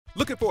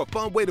Looking for a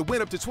fun way to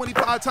win up to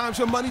 25 times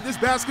your money this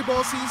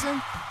basketball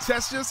season?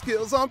 Test your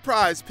skills on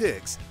Prize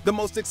Picks, the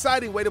most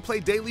exciting way to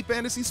play daily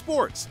fantasy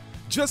sports.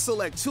 Just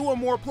select 2 or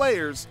more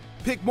players,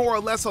 pick more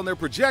or less on their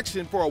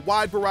projection for a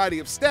wide variety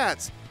of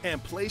stats,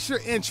 and place your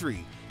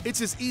entry.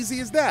 It's as easy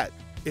as that.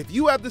 If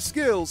you have the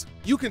skills,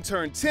 you can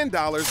turn $10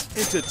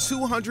 into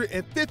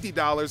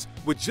 $250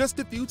 with just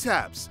a few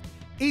taps.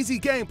 Easy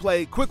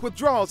gameplay, quick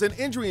withdrawals, and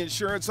injury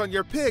insurance on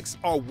your picks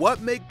are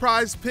what make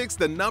Prize Picks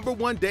the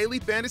 #1 daily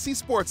fantasy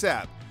sports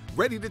app.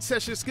 Ready to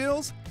test your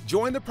skills?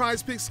 Join the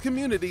Prize Picks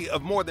community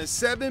of more than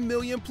 7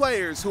 million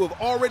players who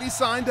have already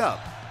signed up.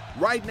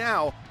 Right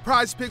now,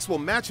 Prize Picks will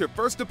match your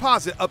first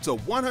deposit up to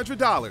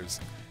 $100.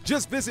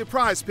 Just visit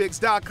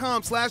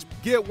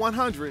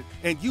prizepicks.com/get100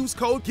 and use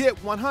code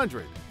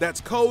GET100. That's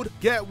code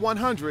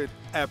GET100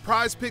 at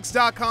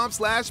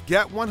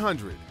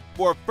prizepicks.com/get100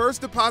 for a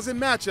first deposit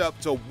match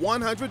up to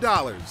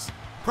 $100.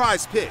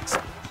 Prize Picks,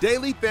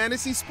 daily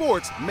fantasy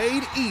sports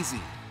made easy.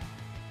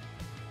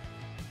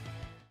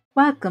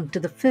 Welcome to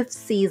the 5th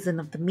season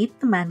of the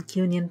Meet the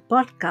Mancunian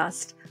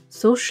podcast,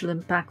 Social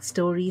Impact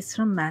Stories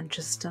from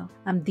Manchester.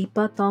 I'm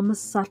Deepa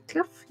Thomas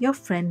Sutcliffe, your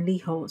friendly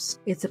host.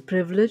 It's a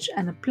privilege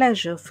and a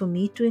pleasure for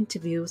me to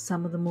interview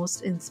some of the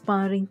most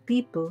inspiring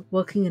people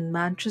working in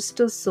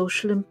Manchester's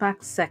social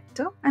impact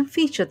sector and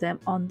feature them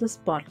on this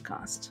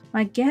podcast.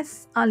 My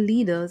guests are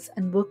leaders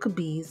and worker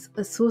bees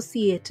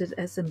associated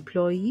as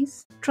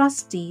employees,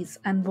 trustees,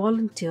 and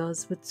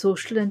volunteers with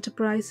social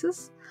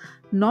enterprises,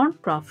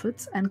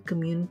 non-profits, and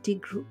community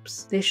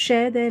groups. They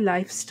share their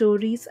life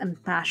stories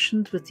and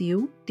passions with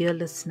you, dear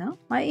listener.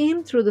 My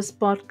aim through this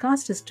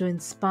podcast is to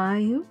inspire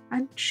you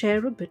and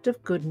share a bit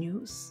of good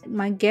news.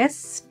 My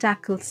guests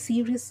tackle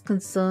serious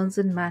concerns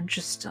in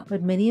Manchester,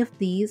 but many of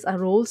these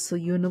are also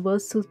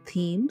universal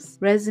themes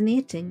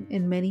resonating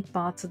in many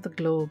parts of the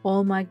globe.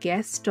 All my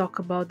guests talk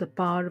about the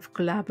power of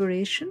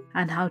collaboration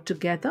and how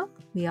together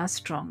we are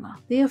stronger.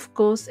 They, of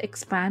course,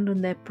 expand on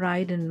their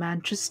pride in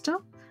Manchester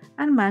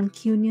and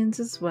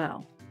Mancunians as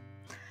well.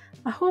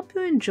 I hope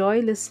you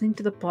enjoy listening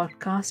to the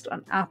podcast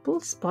on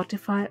Apple,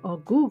 Spotify, or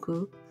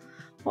Google,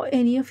 or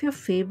any of your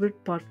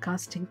favorite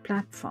podcasting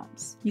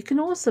platforms. You can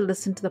also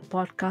listen to the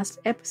podcast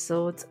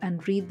episodes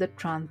and read the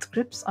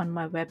transcripts on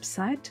my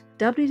website,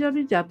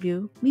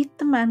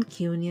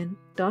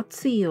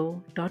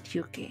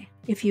 www.meetthemancunian.co.uk.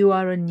 If you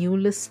are a new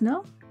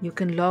listener, you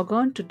can log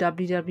on to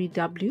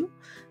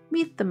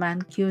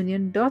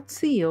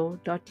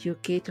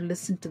www.meetthemancunian.co.uk to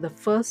listen to the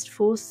first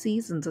 4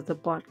 seasons of the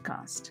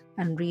podcast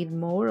and read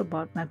more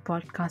about my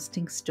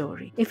podcasting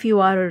story. If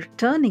you are a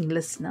returning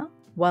listener,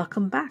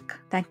 welcome back.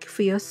 Thank you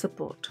for your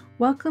support.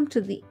 Welcome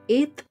to the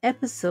 8th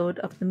episode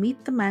of the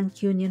Meet the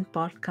Mancunian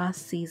podcast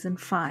season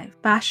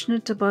 5.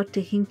 Passionate about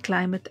taking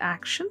climate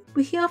action?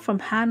 We hear from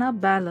Hannah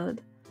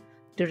Ballard,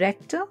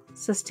 Director,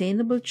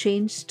 Sustainable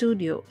Change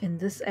Studio, in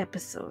this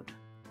episode.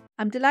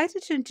 I'm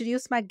delighted to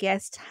introduce my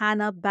guest,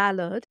 Hannah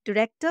Ballard,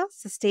 Director,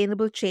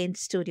 Sustainable Change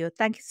Studio.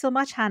 Thank you so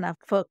much, Hannah,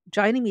 for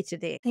joining me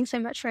today. Thanks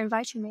so much for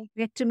inviting me.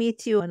 We get to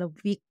meet you on a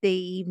weekday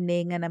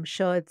evening, and I'm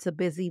sure it's a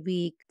busy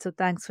week, so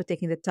thanks for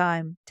taking the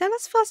time. Tell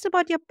us first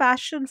about your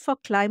passion for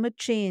climate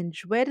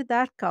change. Where did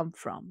that come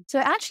from? So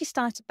it actually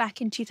started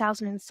back in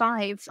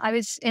 2005. I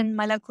was in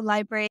my local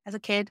library as a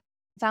kid,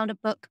 found a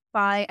book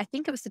by, I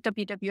think it was the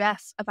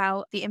WWF,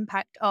 about the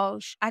impact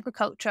of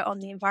agriculture on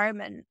the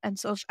environment. And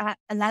sort of at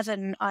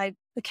 11, I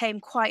became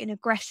quite an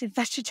aggressive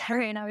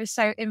vegetarian. I was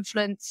so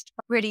influenced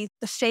by really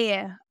the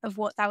fear of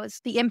what that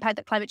was, the impact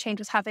that climate change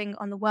was having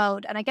on the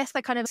world. And I guess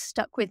that kind of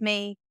stuck with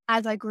me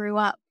as I grew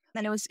up.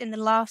 And it was in the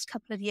last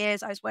couple of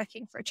years I was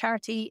working for a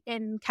charity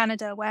in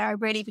Canada where I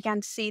really began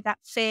to see that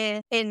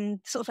fear in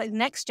sort of like the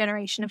next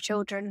generation of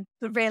children,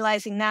 but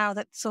realizing now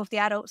that sort of the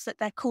adults that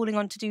they're calling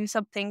on to do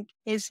something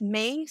is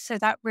me. So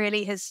that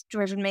really has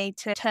driven me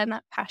to turn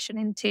that passion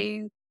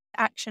into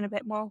action a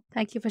bit more.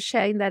 Thank you for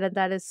sharing that. And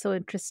that is so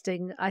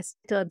interesting. I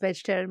turned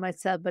vegetarian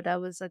myself, but I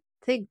was, I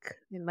think,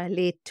 in my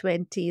late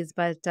 20s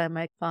by the time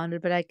I found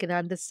it. But I can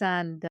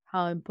understand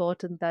how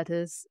important that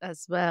is,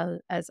 as well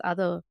as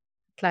other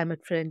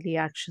climate-friendly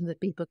action that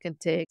people can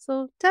take.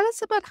 So tell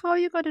us about how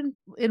you got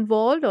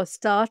involved or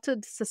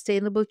started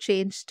Sustainable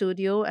Change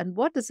Studio, and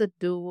what does it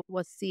do?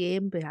 What's the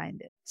aim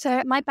behind it?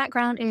 So my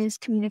background is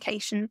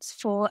communications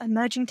for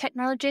emerging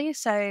technology.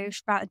 So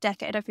for about a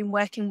decade, I've been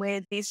working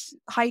with these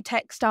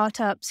high-tech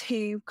startups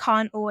who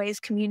can't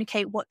always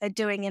communicate what they're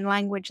doing in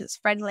language that's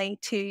friendly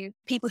to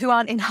people who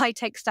aren't in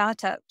high-tech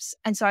startups.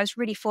 And so I was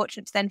really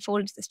fortunate to then fall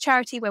into this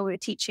charity where we were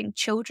teaching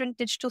children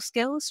digital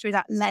skills through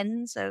that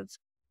lens of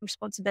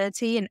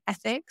responsibility and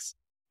ethics.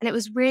 And it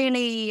was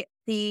really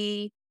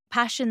the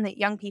passion that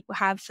young people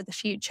have for the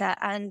future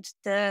and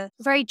the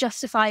very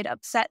justified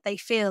upset they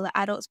feel at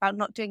adults about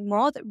not doing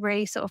more that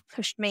really sort of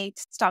pushed me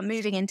to start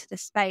moving into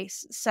this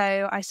space.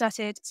 So I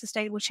started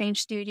Sustainable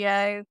Change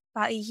Studio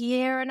about a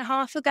year and a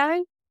half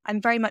ago.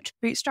 I'm very much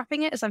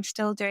bootstrapping it as I'm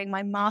still doing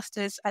my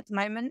master's at the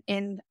moment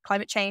in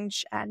climate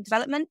change and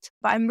development.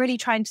 But I'm really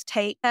trying to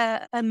take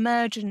an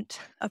emergent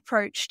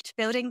approach to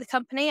building the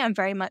company. I'm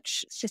very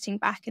much sitting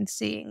back and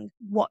seeing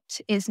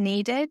what is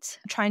needed,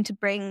 trying to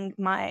bring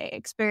my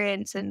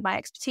experience and my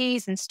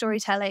expertise in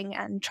storytelling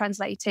and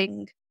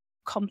translating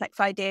complex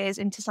ideas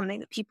into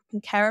something that people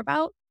can care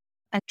about,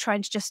 and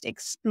trying to just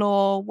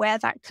explore where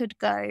that could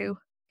go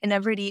in a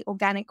really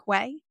organic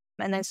way,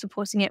 and then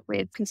supporting it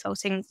with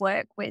consulting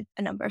work with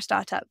a number of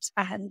startups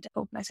and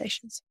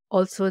organizations.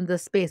 Also in the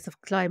space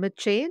of climate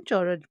change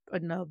or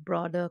in a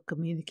broader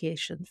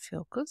communication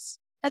focus?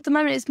 At the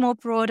moment, it's more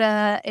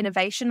broader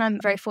innovation. I'm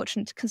very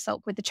fortunate to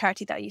consult with the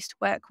charity that I used to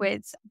work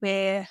with,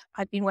 where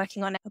I've been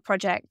working on a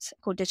project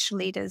called Digital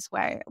Leaders,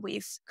 where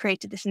we've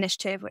created this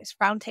initiative where it's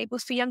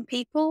roundtables for young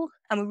people.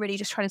 And we're really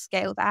just trying to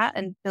scale that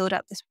and build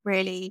up this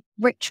really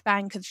rich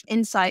bank of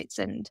insights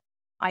and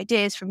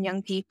ideas from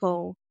young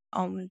people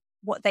on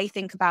what they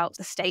think about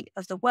the state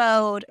of the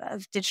world,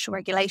 of digital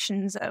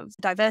regulations, of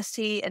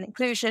diversity and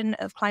inclusion,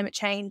 of climate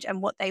change,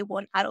 and what they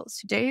want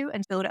adults to do,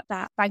 and build up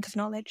that bank of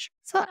knowledge.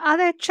 So are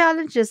there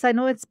challenges? I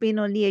know it's been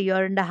only a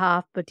year and a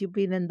half, but you've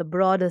been in the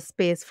broader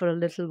space for a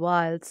little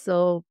while.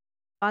 So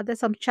are there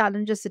some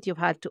challenges that you've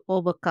had to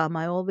overcome?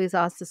 I always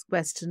ask this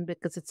question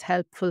because it's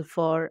helpful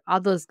for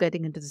others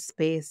getting into the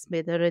space,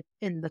 whether it's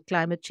in the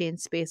climate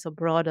change space or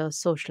broader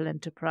social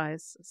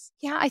enterprises.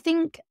 Yeah, I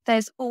think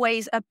there's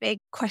always a big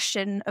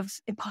question of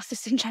imposter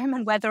syndrome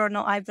and whether or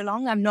not I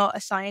belong. I'm not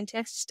a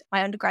scientist.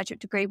 My undergraduate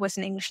degree was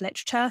in English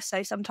literature.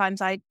 So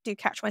sometimes I do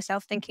catch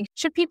myself thinking,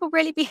 should people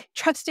really be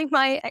trusting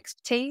my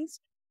expertise?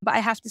 But I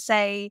have to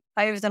say,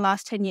 over the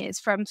last 10 years,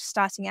 from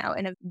starting out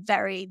in a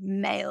very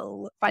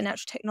male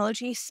financial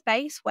technology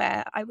space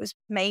where I was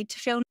made to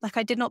feel like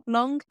I did not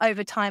belong,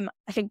 over time,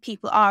 I think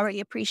people are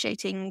really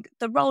appreciating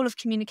the role of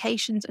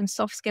communications and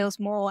soft skills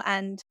more.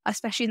 And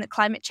especially in the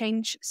climate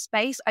change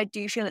space, I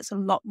do feel it's a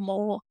lot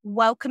more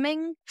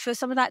welcoming for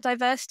some of that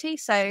diversity.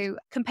 So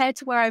compared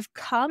to where I've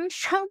come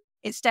from,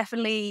 it's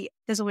definitely,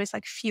 there's always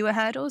like fewer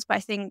hurdles, but I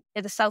think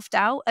the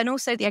self-doubt and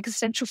also the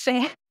existential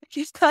fear,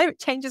 because climate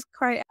change is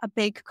quite a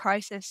big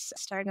crisis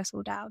staring us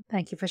all down.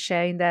 Thank you for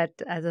sharing that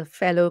as a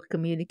fellow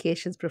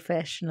communications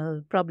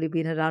professional, probably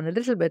been around a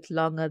little bit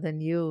longer than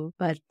you,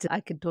 but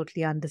I can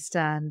totally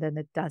understand, and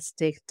it does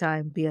take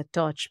time to be a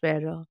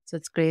torchbearer. So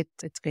it's great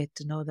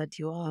to know that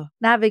you are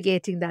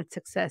navigating that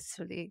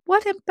successfully.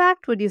 What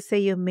impact would you say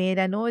you made?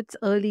 I know it's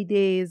early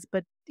days,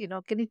 but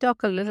can you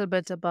talk a little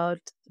bit about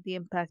the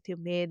impact you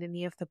made in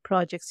any of the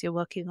projects you're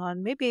working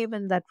on, maybe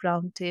even that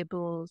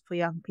roundtable for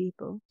young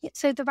people? Yeah,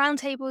 so the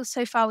roundtables,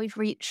 so far we've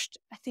reached,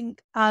 I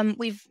think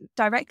we've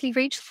directly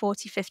reached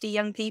 40, 50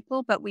 young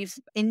people, but we've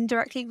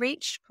indirectly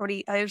reached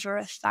probably over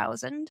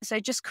 1,000.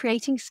 So just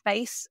creating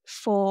space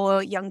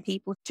for young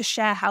people to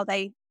share how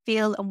they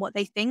feel and what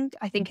they think,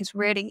 I think is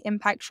really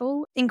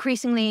impactful.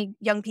 Increasingly,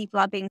 young people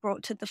are being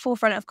brought to the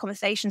forefront of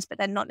conversations, but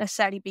they're not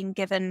necessarily being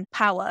given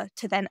power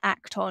to then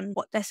act on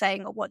what they're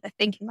saying or what they're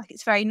thinking. Like,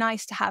 it's very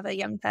nice to have a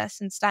young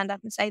person stand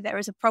up and say there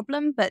is a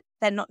problem, but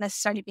they're not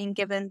necessarily being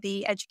given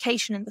the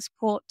education and the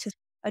support to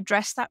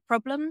address that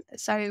problem.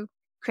 So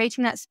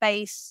creating that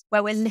space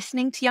where we're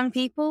listening to young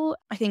people,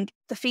 I think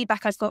the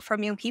feedback I've got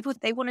from young people,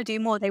 they want to do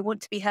more. They want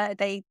to be heard.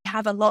 They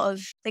have a lot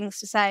of things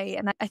to say.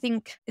 And I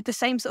think the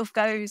same sort of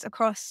goes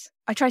across.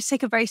 I try to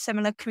take a very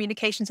similar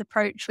communications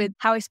approach with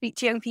how I speak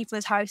to young people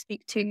as how I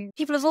speak to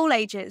people of all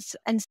ages,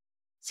 and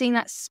seeing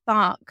that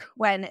spark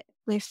when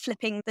we're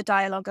flipping the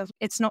dialogue of,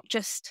 it's not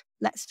just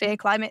let's fear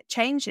climate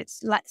change, it's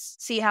let's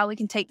see how we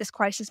can take this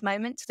crisis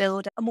moment to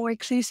build a more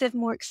inclusive,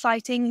 more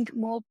exciting,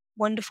 more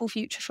wonderful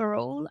future for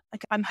all.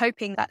 I'm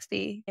hoping that's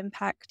the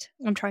impact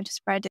I'm trying to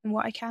spread in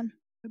what I can.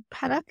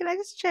 Hannah, can I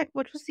just check,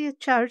 what was the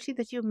charity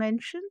that you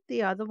mentioned,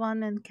 the other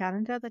one in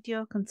Canada that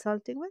you're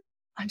consulting with?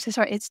 I'm so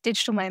sorry, it's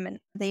Digital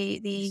Moment.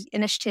 The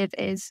initiative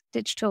is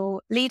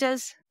Digital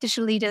Leaders.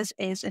 Digital Leaders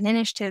is an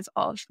initiative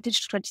of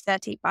Digital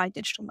 2030 by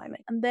Digital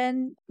Moment. And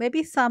then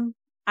maybe some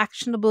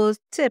actionable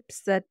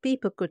tips that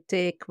people could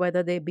take,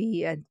 whether they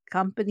be at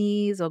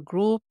companies or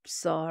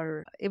groups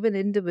or even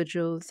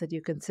individuals, that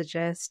you can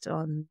suggest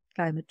on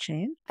climate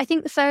change? I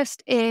think the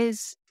first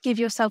is give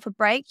yourself a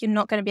break. You're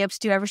not going to be able to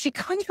do everything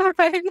on your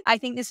own. I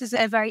think this is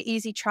a very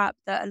easy trap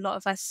that a lot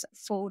of us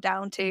fall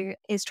down to,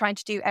 is trying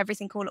to do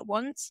everything all at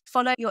once.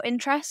 Follow your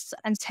interests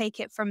and take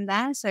it from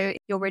there. So if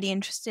you're really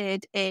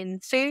interested in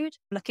food,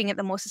 looking at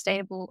the more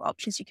sustainable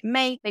options you can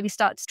make, maybe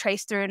start to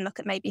trace through and look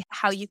at maybe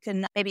how you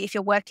can, maybe if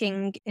you're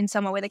working in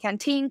somewhere with a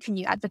canteen, can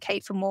you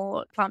advocate for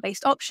more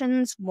plant-based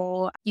options,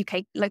 more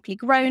UK locally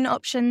grown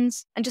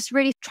options, and just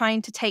really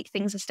trying to take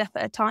things a step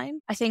at a time.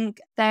 I think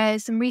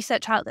there's some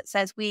research out that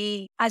says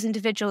we, as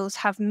individuals,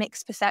 have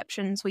mixed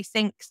perceptions. We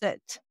think that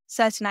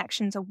certain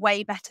actions are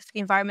way better for the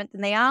environment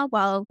than they are,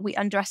 while we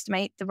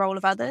underestimate the role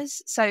of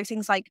others. So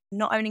things like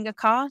not owning a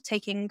car,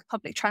 taking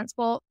public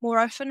transport more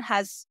often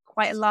has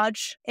quite a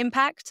large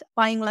impact.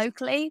 Buying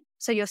locally,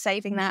 so you're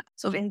saving that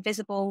sort of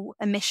invisible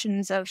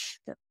emissions of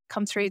the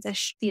come through the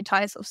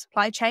entire sort of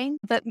supply chain.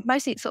 But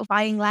mostly it's sort of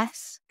buying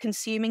less,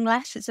 consuming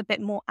less. It's a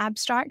bit more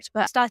abstract,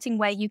 but starting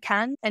where you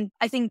can. And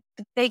I think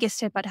the biggest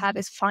tip I'd have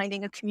is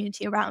finding a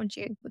community around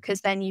you,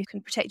 because then you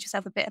can protect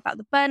yourself a bit about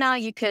the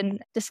burnout. You can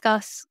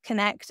discuss,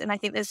 connect. And I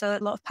think there's a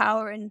lot of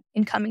power in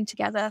coming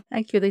together.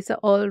 Thank you. These are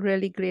all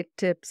really great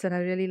tips. And I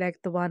really like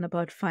the one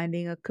about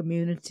finding a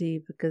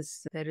community,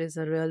 because there is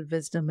a real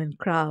wisdom in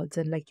crowds.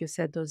 And like you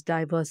said, those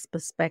diverse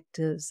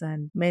perspectives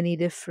and many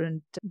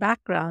different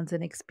backgrounds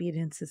and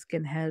experiences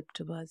can help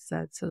towards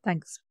that. So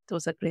thanks.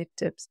 Those are great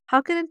tips.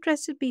 How can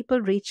interested people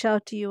reach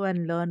out to you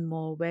and learn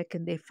more? Where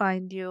can they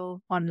find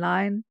you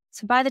online?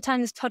 So by the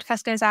time this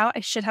podcast goes out, I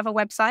should have a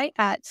website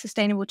at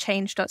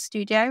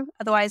sustainablechange.studio.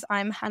 Otherwise,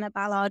 I'm Hannah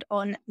Ballard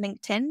on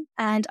LinkedIn.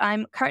 And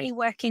I'm currently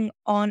working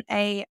on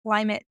a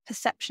climate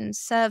perception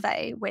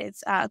survey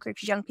with a group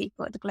of young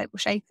people at the Global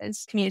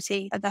Shapers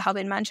community at the hub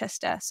in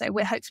Manchester. So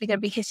we're hopefully going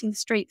to be hitting the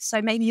streets.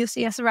 So maybe you'll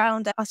see us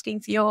around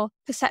asking for your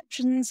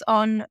perceptions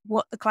on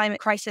what the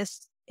climate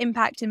crisis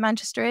impact in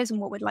Manchester is and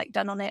what we'd like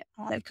done on it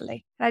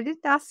locally. I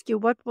didn't ask you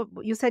what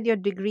you said your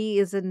degree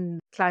is in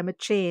climate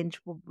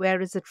change.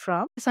 Where is it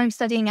from? So I'm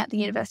studying at the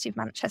University of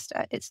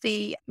Manchester. It's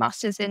the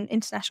Masters in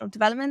International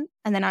Development,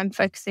 and then I'm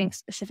focusing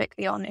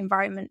specifically on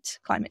environment,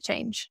 climate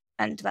change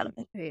and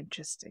development. Very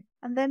interesting.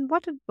 And then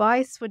what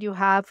advice would you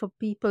have for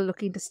people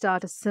looking to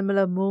start a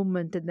similar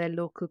movement in their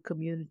local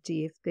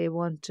community if they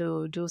want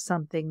to do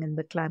something in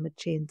the climate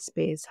change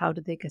space? How do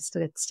they get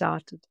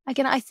started?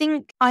 Again, I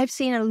think I've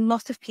seen a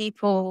lot of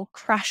people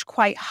crash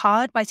quite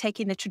hard by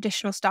taking the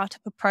traditional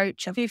startup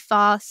approach of do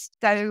fast,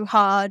 go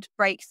hard,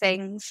 break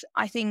things.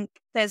 I think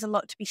there's a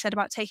lot to be said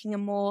about taking a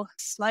more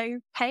slow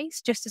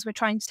pace, just as we're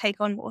trying to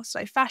take on more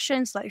slow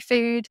fashion, slow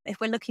food.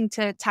 If we're looking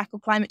to tackle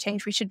climate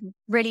change, we should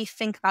really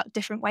think about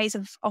different ways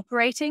of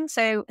operating.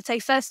 So I'd say,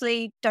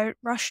 firstly, don't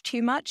rush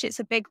too much. It's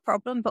a big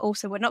problem, but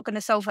also we're not going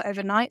to solve it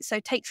overnight. So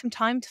take some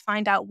time to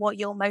find out what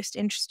you're most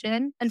interested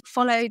in and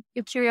follow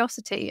your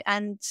curiosity.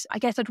 And I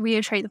guess I'd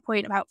reiterate the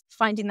point about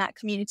finding that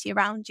community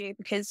around you,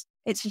 because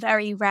it's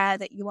very rare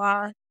that you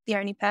are the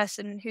only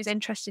person who's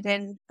interested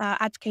in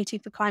advocating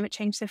for climate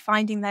change. So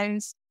finding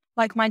those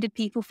like-minded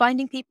people,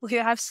 finding people who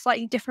have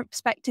slightly different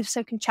perspectives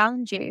so can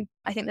challenge you.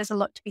 I think there's a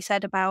lot to be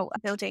said about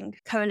building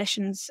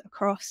coalitions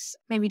across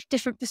maybe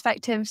different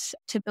perspectives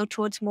to build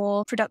towards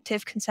more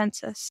productive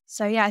consensus.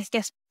 So yeah, I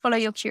guess follow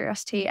your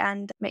curiosity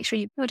and make sure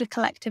you build a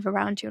collective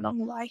around you along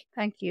the way.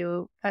 Thank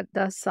you. That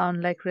does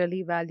sound like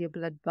really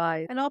valuable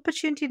advice. An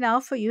opportunity now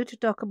for you to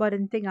talk about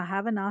anything I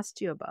haven't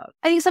asked you about.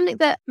 I think something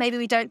that maybe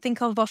we don't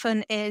think of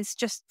often is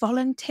just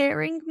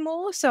volunteering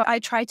more. So I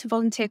try to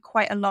volunteer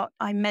quite a lot.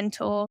 I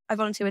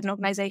volunteer with an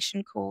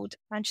organisation called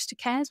Manchester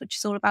Cares, which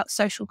is all about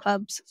social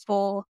clubs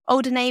for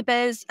older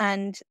neighbours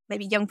and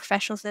maybe young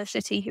professionals in the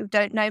city who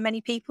don't know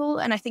many people.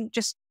 And I think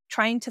just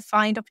trying to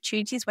find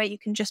opportunities where you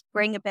can just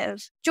bring a bit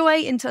of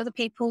joy into other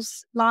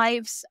people's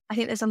lives. I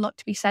think there's a lot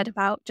to be said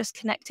about just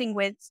connecting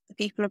with the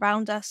people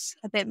around us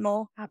a bit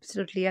more.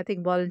 Absolutely. I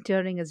think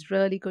volunteering is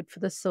really good for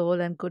the soul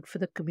and good for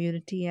the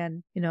community,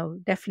 and,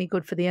 definitely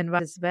good for the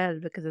environment as well,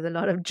 because there's a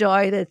lot of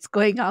joy that's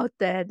going out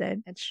there.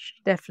 Then it's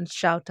definitely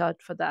shout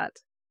out for that.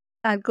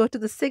 I'll go to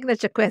the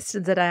signature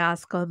questions that I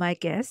ask all my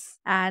guests,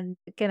 and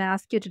can I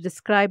ask you to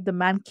describe the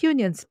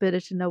Mancunian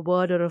spirit in a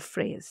word or a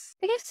phrase?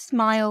 I guess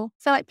smile.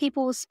 So like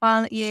people will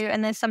smile at you,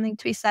 and there's something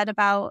to be said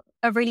about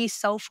a really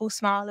soulful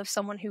smile of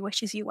someone who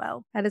wishes you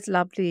well. That is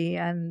lovely,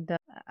 and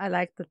I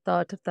like the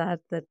thought of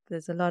that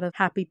there's a lot of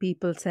happy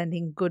people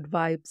sending good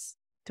vibes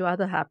to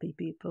other happy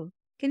people.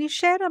 Can you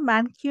share a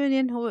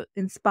Mancunian who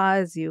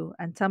inspires you,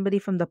 and somebody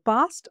from the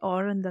past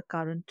or in the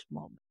current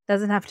moment?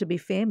 Doesn't have to be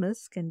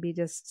famous, can be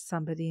just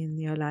somebody in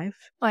your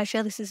life. Well, I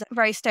feel this is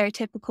very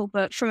stereotypical,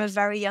 but from a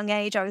very young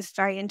age, I was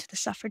very into the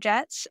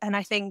suffragettes. And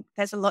I think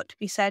there's a lot to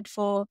be said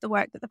for the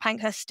work that the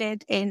Pankhursts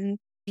did in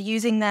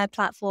using their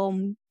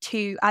platform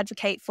to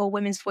advocate for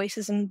women's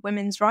voices and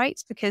women's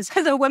rights, because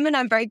as a woman,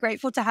 I'm very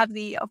grateful to have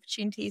the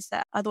opportunities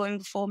that other women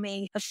before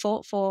me have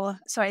fought for.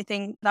 So I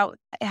think that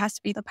it has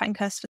to be the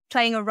Pankhursts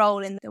playing a role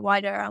in the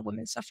wider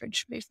women's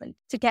suffrage movement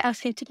to get us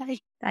here today.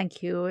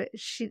 Thank you.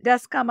 She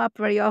does come up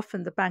very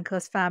often, the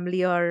Pankhurst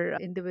family or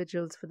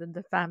individuals within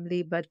the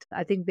family, but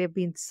I think they've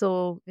been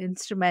so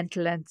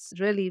instrumental and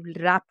really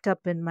wrapped up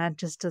in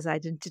Manchester's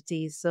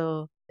identity.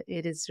 So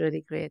it is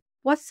really great.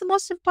 What's the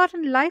most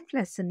important life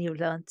lesson you've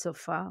learned so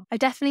far? I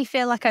definitely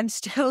feel like I'm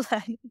still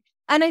learning.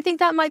 And I think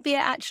that might be it,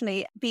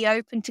 actually. Be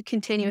open to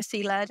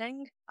continuously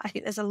learning. I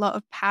think there's a lot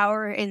of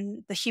power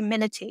in the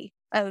humility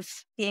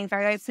of being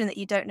very open that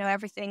you don't know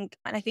everything.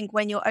 And I think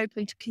when you're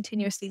open to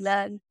continuously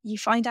learn, you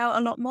find out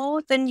a lot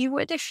more than you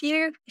would if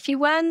you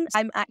weren't.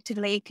 I'm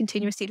actively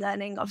continuously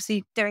learning,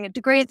 obviously doing a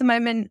degree at the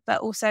moment,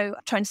 but also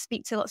trying to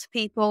speak to lots of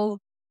people,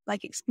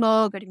 like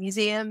explore, go to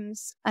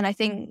museums. And I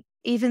think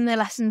even the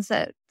lessons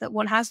that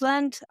one has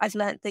learned, I've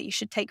learned that you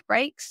should take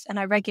breaks, and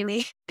I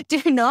regularly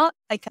do not.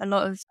 Like a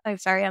lot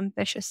of very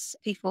ambitious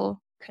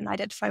people can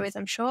identify with,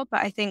 I'm sure.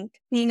 But I think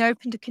being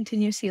open to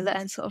continuously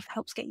learn sort of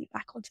helps get you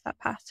back onto that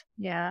path.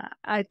 Yeah,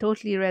 I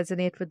totally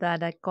resonate with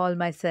that. I call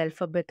myself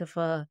a bit of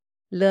a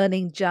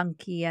learning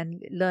junkie,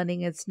 and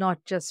learning is not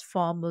just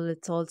formal,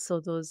 it's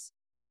also those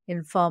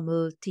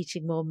informal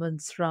teaching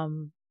moments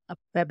from a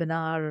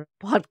webinar or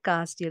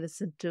podcast you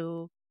listen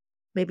to.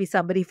 Maybe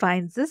somebody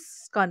finds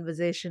this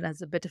conversation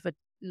as a bit of a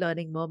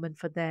learning moment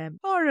for them,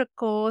 or a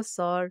course,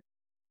 or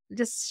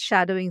just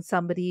shadowing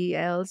somebody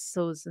else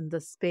who's in the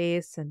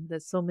space, and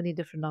there's so many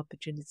different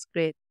opportunities.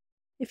 Great.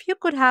 If you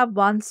could have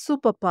one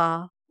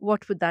superpower,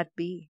 what would that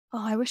be?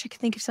 Oh, I wish I could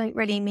think of something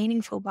really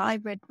meaningful, but I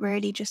would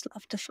really just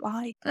love to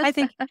fly. I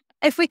think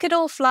if we could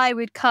all fly,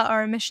 we'd cut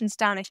our emissions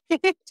down a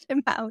huge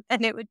amount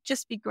and it would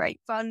just be great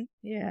fun.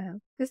 Yeah.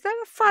 Is there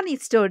a funny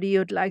story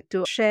you'd like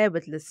to share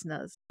with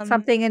listeners? Um,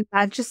 Something in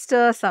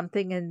Manchester,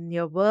 something in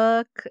your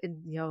work,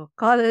 in your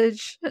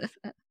college?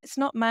 It's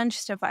not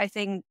Manchester, but I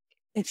think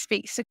it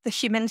speaks to the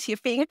humility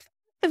of being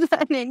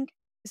learning.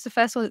 It's the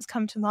first one that's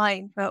come to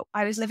mind, but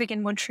I was living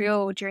in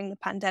Montreal during the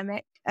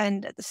pandemic.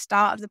 And at the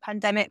start of the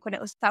pandemic, when it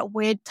was that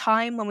weird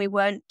time when we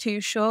weren't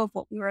too sure of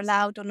what we were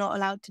allowed or not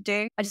allowed to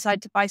do, I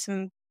decided to buy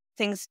some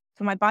things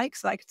for my bike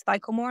so that I could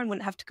cycle more and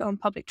wouldn't have to go on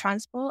public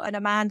transport. And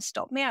a man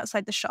stopped me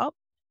outside the shop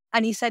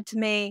and he said to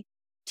me,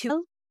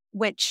 "Tu,"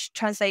 which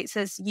translates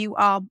as "you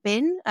are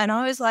bin." And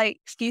I was like,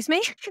 "Excuse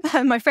me?"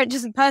 My French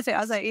isn't perfect.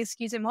 I was like,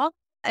 "Excuse me, what?"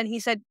 And he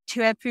said,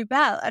 "Tu es plus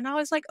belle." And I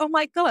was like, "Oh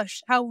my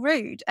gosh, how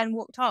rude," and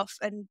walked off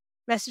and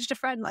messaged a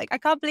friend like, "I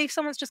can't believe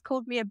someone's just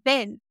called me a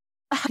bin."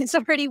 It's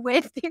a pretty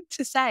weird thing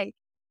to say.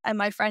 And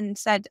my friend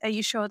said, "Are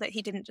you sure that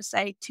he didn't just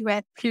say "tu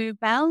es plus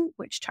belle,"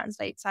 which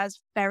translates as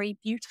 "very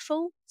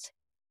beautiful"?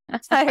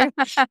 So I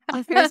was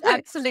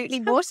absolutely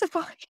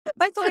mortified.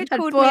 I thought he'd That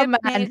called poor me a man.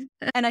 bin.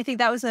 And I think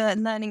that was a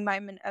learning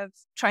moment of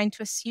trying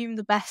to assume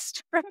the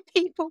best from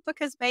people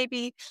because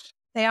maybe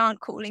they aren't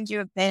calling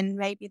you a bin.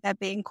 Maybe they're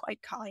being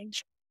quite kind.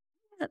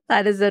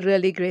 That is a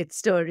really great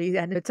story.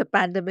 And it's a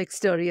pandemic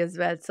story as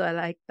well. So I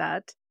like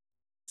that.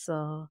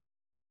 So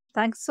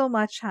thanks so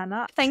much,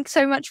 Hannah. Thanks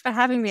so much for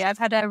having me. I've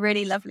had a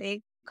really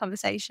lovely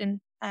conversation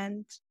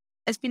and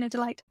it's been a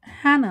delight.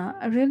 Hannah,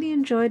 I really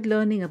enjoyed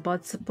learning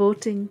about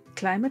supporting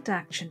climate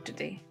action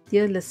today.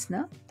 Dear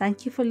listener,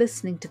 thank you for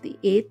listening to the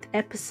 8th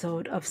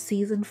episode of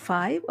Season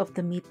 5 of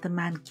the Meet the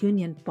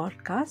Mancunian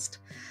podcast,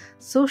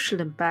 Social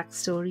Impact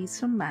Stories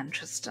from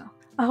Manchester.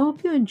 I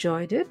hope you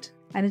enjoyed it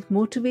and it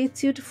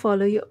motivates you to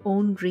follow your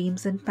own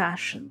dreams and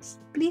passions.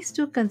 Please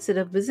do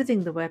consider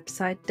visiting the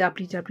website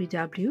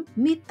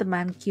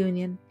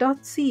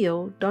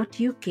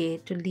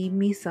www.meetthemancunian.co.uk to leave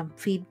me some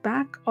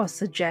feedback or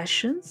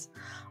suggestions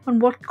on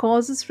what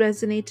causes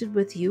resonated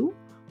with you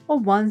or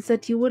ones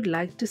that you would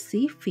like to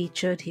see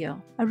featured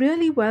here. I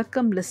really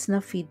welcome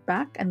listener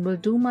feedback and will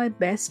do my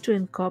best to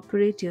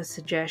incorporate your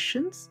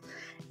suggestions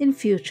in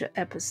future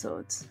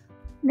episodes.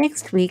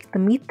 Next week, the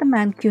Meet the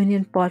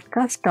Mancunian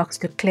podcast talks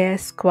to Claire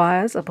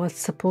Squires about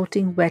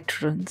supporting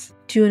veterans.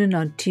 Tune in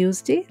on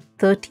Tuesday,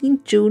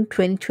 13th June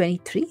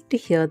 2023 to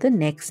hear the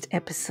next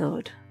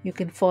episode. You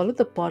can follow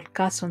the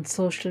podcast on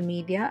social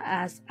media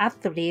as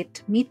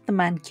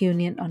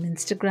 @MeetTheMancunian on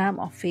Instagram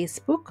or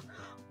Facebook,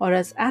 or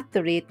as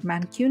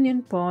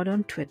 @MancunianPod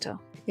on Twitter.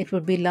 It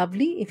would be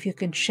lovely if you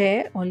can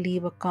share or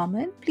leave a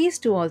comment. Please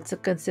do also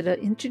consider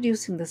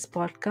introducing this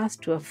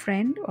podcast to a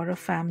friend or a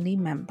family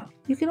member.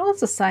 You can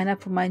also sign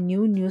up for my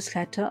new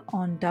newsletter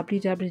on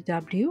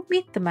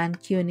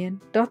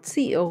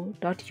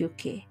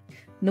www.meetthemancunian.co.uk.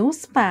 No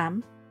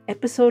spam,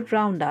 episode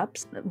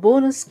roundups,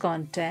 bonus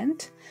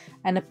content,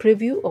 and a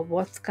preview of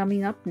what's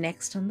coming up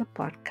next on the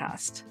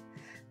podcast.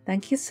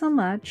 Thank you so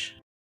much.